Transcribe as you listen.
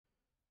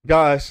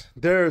Guys,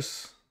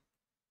 there's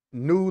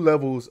new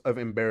levels of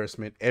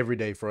embarrassment every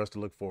day for us to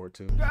look forward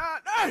to.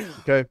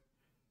 Okay?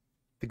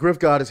 The Grift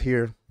God is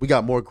here. We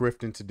got more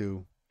grifting to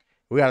do.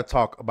 We got to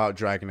talk about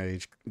Dragon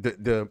Age.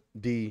 The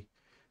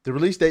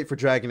release date for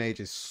Dragon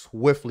Age is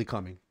swiftly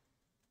coming.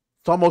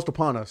 It's almost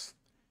upon us.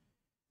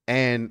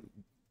 And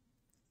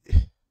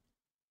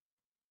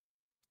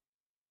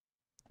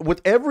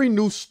with every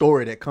new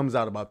story that comes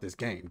out about this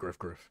game,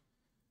 Griff,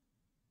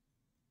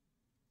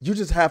 you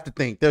just have to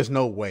think there's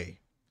no way.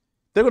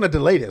 They're going to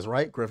delay this,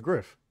 right?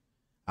 Griff.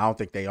 I don't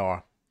think they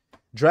are.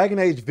 Dragon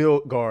Age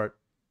Guard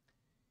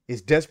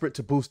is desperate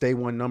to boost day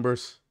one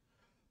numbers.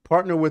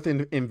 Partner with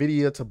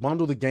NVIDIA to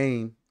bundle the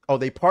game. Oh,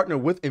 they partner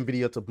with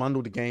NVIDIA to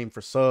bundle the game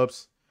for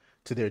subs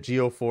to their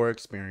Geo4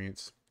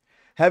 experience.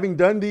 Having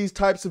done these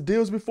types of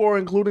deals before,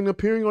 including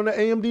appearing on the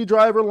AMD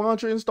driver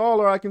launcher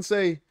installer, I can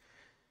say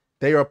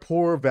they are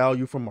poor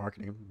value for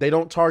marketing. They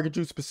don't target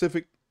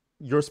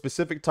your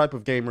specific type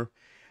of gamer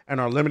and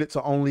are limited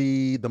to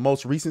only the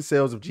most recent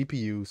sales of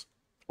GPUs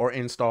or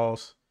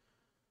installs,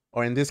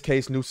 or in this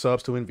case, new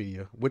subs to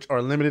NVIDIA, which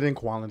are limited in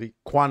quantity.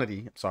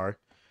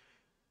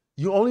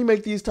 You only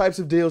make these types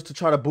of deals to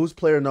try to boost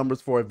player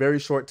numbers for a very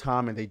short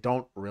time, and they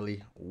don't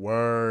really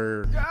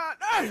work.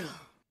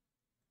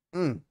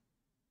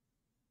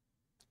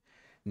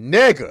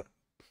 Nigga.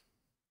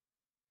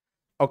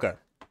 Okay.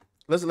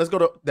 Let's go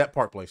to that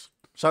Park Place.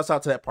 Shouts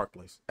out to that Park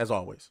Place, as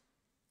always.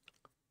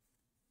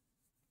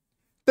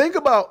 Think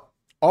about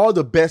all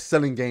the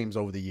best-selling games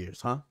over the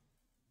years, huh?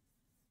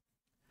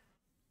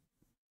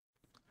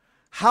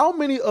 How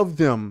many of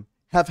them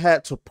have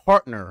had to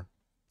partner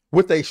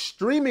with a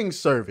streaming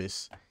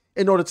service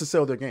in order to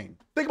sell their game?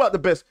 Think about the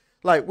best.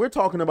 Like, we're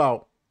talking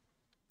about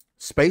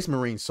Space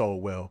Marine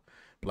sold well.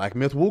 Black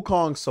Myth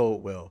Wukong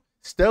sold well.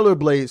 Stellar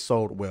Blade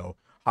sold well.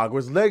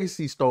 Hogwarts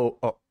Legacy sold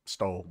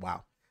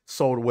well.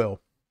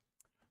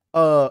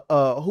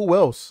 Who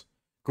else?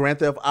 Grand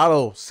Theft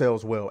Auto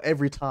sells well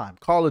every time.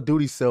 Call of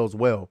Duty sells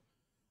well.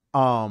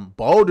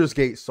 Baldur's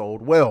Gate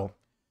sold well.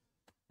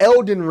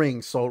 Elden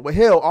Ring sold well.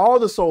 Hell, all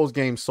the Souls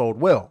games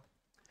sold well.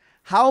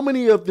 How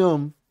many of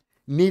them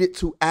needed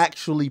to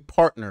actually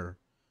partner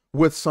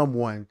with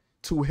someone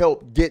to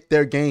help get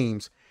their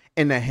games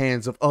in the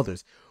hands of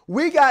others?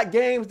 We got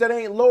games that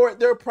ain't lowered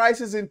their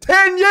prices in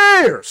 10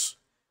 years.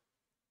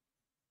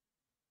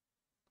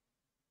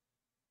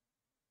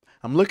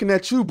 I'm looking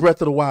at you,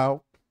 Breath of the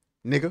Wild,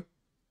 nigga.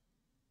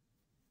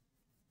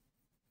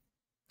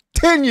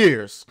 10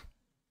 years.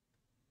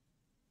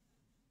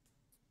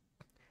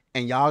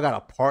 And y'all got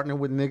to partner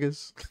with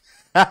niggas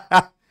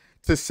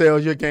to sell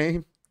your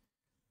game.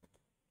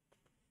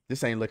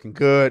 This ain't looking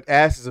good.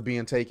 Asses are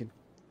being taken.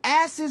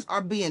 Asses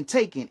are being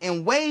taken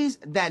in ways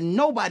that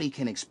nobody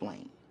can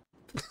explain.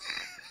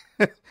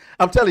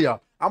 I'm telling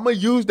y'all, I'm going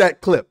to use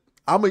that clip.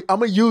 I'm going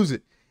to use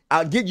it.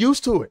 I'll get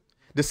used to it.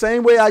 The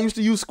same way I used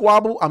to use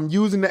Squabble, I'm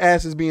using the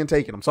asses being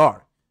taken. I'm sorry.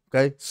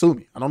 Okay? Sue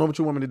me. I don't know what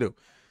you want me to do.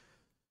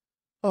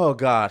 Oh,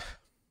 God.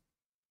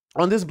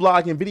 On this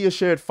blog, NVIDIA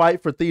shared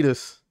Fight for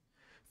Thetis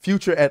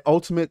future at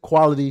ultimate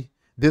quality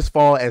this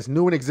fall as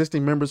new and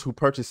existing members who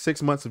purchase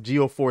 6 months of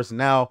GeoForce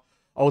Now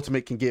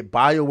Ultimate can get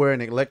Bioware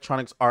and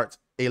Electronic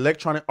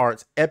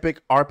Arts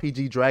epic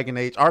RPG Dragon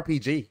Age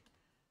RPG.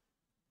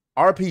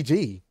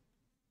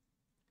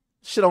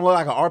 Shit don't look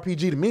like an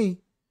RPG to me.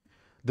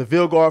 The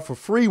Vilguard for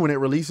free when it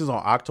releases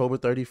on October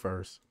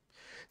 31st.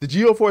 The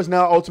GeoForce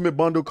Now Ultimate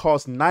Bundle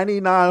costs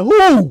 $99.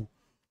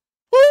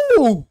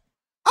 Who?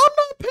 I'm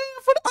not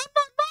paying for that. I'm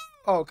not.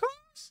 Oh,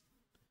 cuz.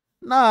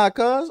 Nah,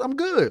 cuz. I'm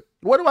good.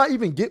 What do I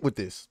even get with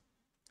this?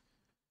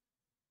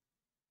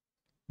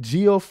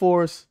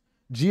 GeoForce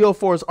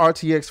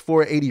RTX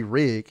 480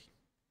 rig.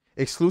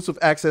 Exclusive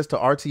access to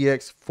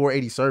RTX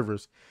 480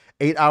 servers.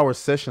 8-hour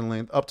session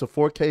length. Up to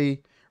 4K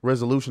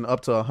resolution.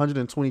 Up to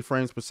 120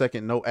 frames per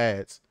second. No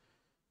ads.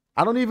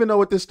 I don't even know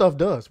what this stuff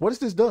does. What does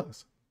this do?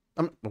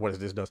 What does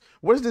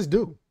this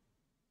do?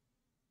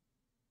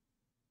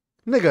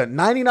 Nigga,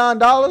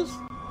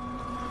 $99?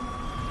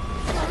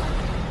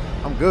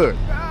 I'm good.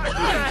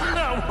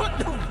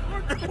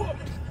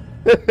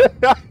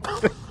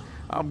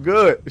 I'm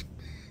good.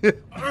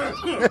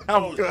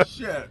 I'm good.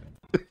 Shit.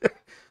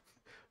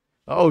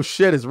 Oh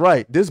shit is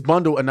right. This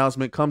bundle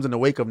announcement comes in the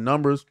wake of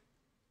number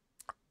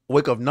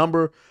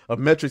of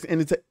metrics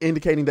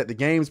indicating that the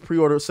game's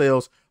pre-order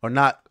sales are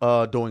not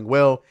doing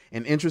well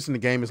and interest in the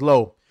game is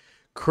low.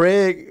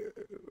 Stuttering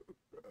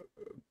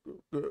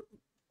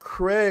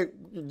Craig,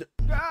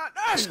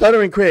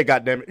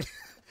 goddammit.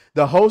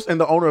 The host and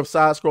the owner of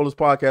Side Scrollers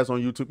Podcast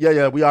on YouTube.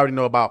 Yeah, we already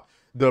know about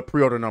the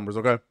pre-order numbers,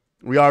 okay?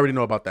 We already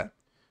know about that.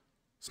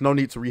 There's no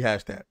need to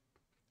rehash that.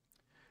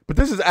 But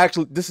this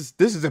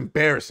is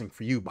embarrassing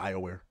for you,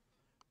 BioWare.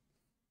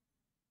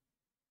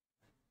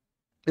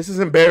 This is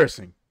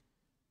embarrassing.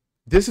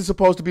 This is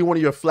supposed to be one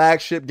of your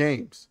flagship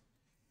games.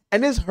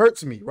 And this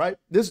hurts me, right?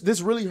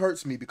 This really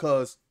hurts me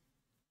because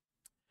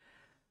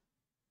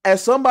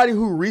as somebody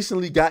who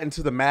recently got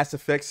into the Mass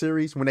Effect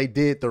series when they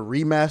did the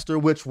remaster,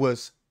 which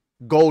was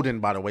golden,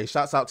 by the way.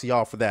 Shouts out to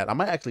y'all for that. I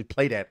might actually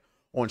play that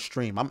on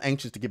stream. I'm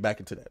anxious to get back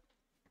into that.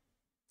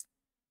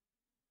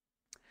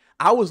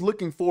 I was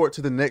looking forward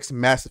to the next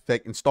Mass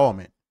Effect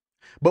installment,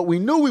 but we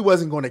knew we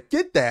wasn't going to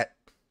get that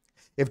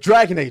if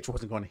Dragon Age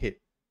wasn't going to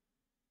hit.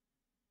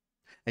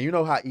 And you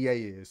know how EA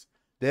is.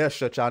 They'll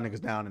shut y'all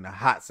niggas down in a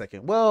hot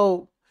second.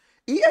 Well,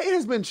 EA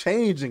has been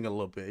changing a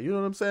little bit. You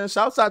know what I'm saying?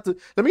 Shouts out to,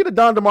 let me get a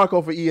Don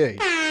DeMarco for EA.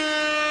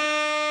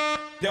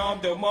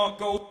 Don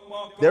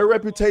DeMarco. Their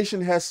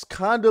reputation has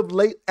kind of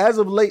as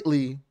of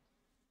lately,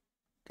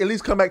 at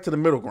least come back to the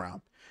middle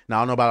ground. Now,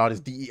 I don't know about all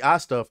this DEI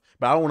stuff,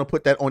 but I don't want to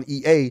put that on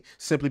EA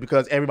simply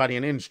because everybody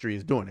in the industry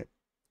is doing it.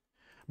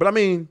 But I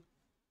mean,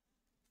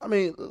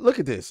 look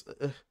at this.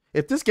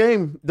 If this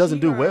game doesn't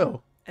do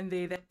well. And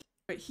they, them.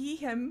 But he,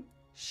 him,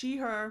 she,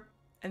 her,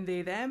 and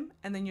they, them.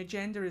 And then your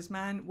gender is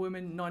man,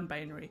 woman,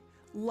 non-binary.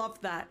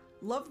 Love that.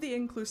 Love the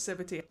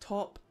inclusivity.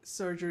 Top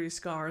surgery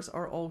scars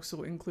are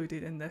also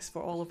included in this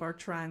for all of our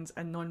trans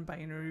and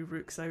non-binary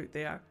rooks out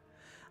there.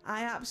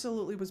 I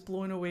absolutely was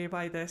blown away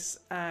by this.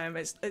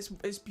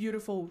 It's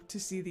beautiful to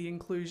see the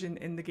inclusion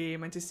in the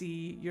game and to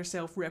see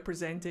yourself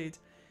represented.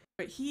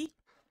 But I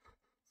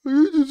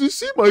need to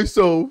see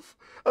myself.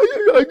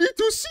 I need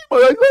to see I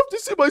love to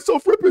see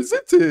myself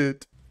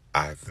represented.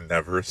 I've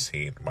never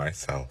seen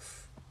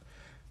myself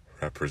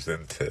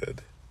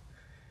represented.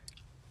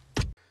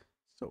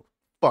 So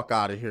fuck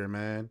out of here,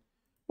 man.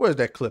 Where's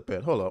that clip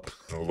at? Hold up.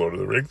 Lord of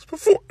the Rings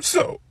before,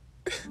 so.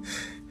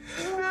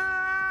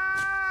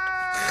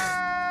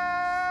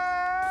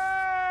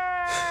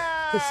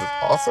 This is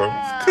awesome,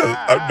 because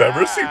I've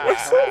never seen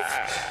myself.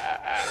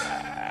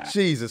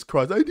 Jesus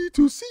Christ, I need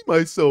to see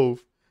myself.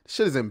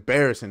 Shit is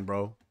embarrassing,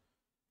 bro.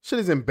 Shit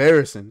is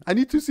embarrassing. I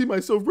need to see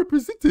myself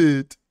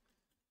represented.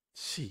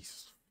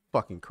 Jesus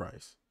fucking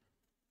Christ.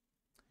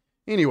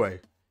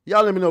 Anyway,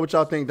 y'all let me know what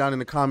y'all think down in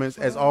the comments.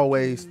 As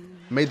always,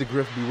 may the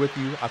grift be with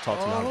you. I'll talk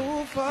to y'all later.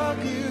 Oh, fuck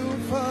you,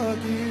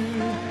 fuck you,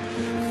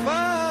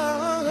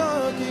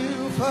 fuck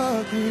you,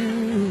 fuck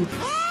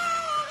you.